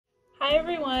Hi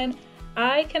everyone!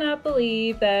 I cannot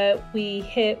believe that we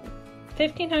hit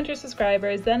 1,500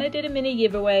 subscribers, then I did a mini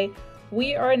giveaway.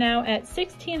 We are now at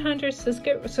 1,600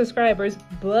 subscribers,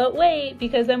 but wait,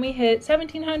 because then we hit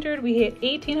 1,700, we hit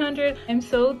 1,800. I'm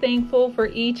so thankful for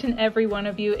each and every one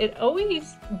of you. It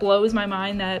always blows my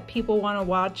mind that people want to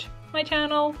watch my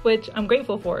channel, which I'm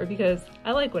grateful for because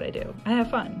I like what I do. I have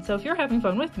fun. So if you're having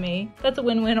fun with me, that's a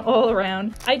win-win all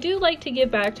around. I do like to give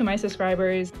back to my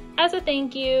subscribers as a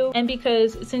thank you, and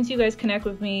because since you guys connect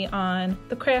with me on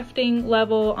the crafting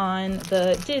level, on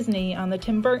the Disney, on the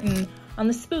Tim Burton, on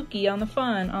the spooky, on the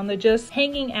fun, on the just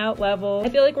hanging out level, I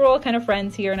feel like we're all kind of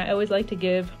friends here, and I always like to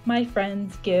give my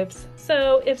friends gifts.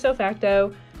 So ipso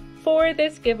facto, for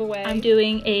this giveaway, I'm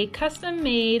doing a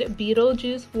custom-made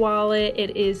Beetlejuice wallet.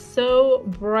 It is so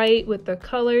bright with the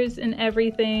colors and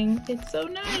everything. It's so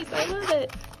nice, I love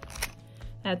it.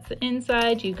 That's the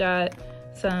inside. You got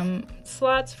some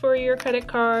slots for your credit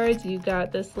cards. You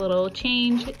got this little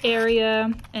change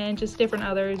area and just different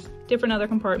other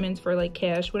compartments for like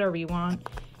cash, whatever you want,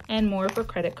 and more for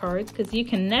credit cards because you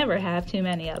can never have too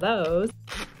many of those.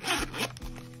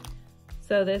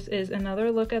 So this is another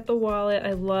look at the wallet.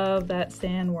 I love that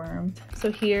sandworm.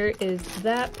 So here is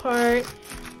that part.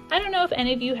 I don't know if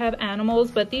any of you have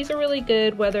animals, but these are really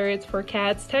good, whether it's for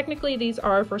cats. Technically, these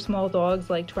are for small dogs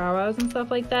like chihuahuas and stuff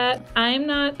like that. I'm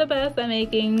not the best at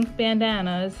making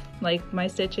bandanas, like my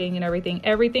stitching and everything.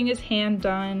 Everything is hand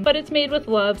done, but it's made with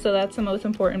love, so that's the most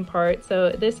important part. So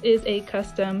this is a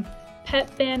custom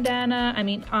pet bandana. I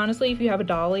mean, honestly, if you have a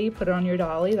dolly, put it on your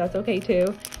dolly, that's okay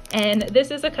too. And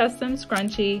this is a custom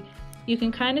scrunchie. You can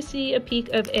kind of see a peek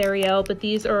of Ariel, but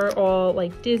these are all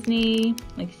like Disney,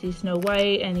 like you see Snow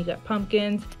White and you got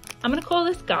pumpkins. I'm gonna call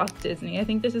this Goth Disney. I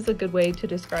think this is a good way to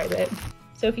describe it.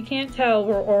 So if you can't tell,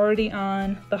 we're already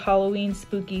on the Halloween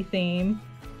spooky theme.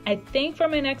 I think for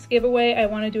my next giveaway, I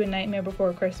wanna do a Nightmare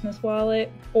Before Christmas wallet,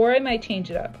 or I might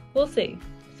change it up. We'll see,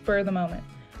 spur of the moment.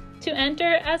 To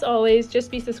enter, as always,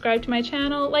 just be subscribed to my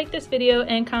channel, like this video,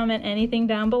 and comment anything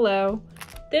down below.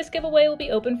 This giveaway will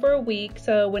be open for a week,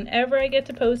 so whenever I get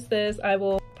to post this, I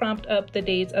will prompt up the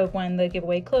dates of when the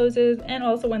giveaway closes and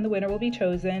also when the winner will be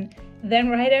chosen. Then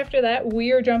right after that,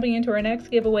 we are jumping into our next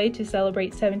giveaway to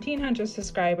celebrate 1,700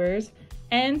 subscribers,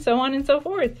 and so on and so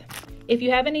forth. If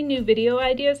you have any new video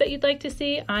ideas that you'd like to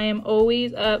see, I am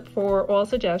always up for all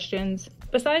suggestions.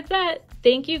 Besides that,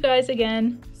 thank you guys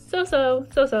again so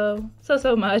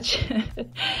much.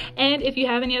 And if you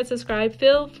haven't yet subscribed,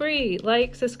 feel free,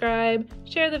 like, subscribe,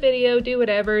 share the video, do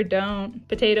whatever, don't,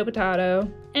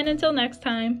 potato. And until next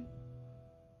time,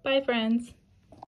 bye friends.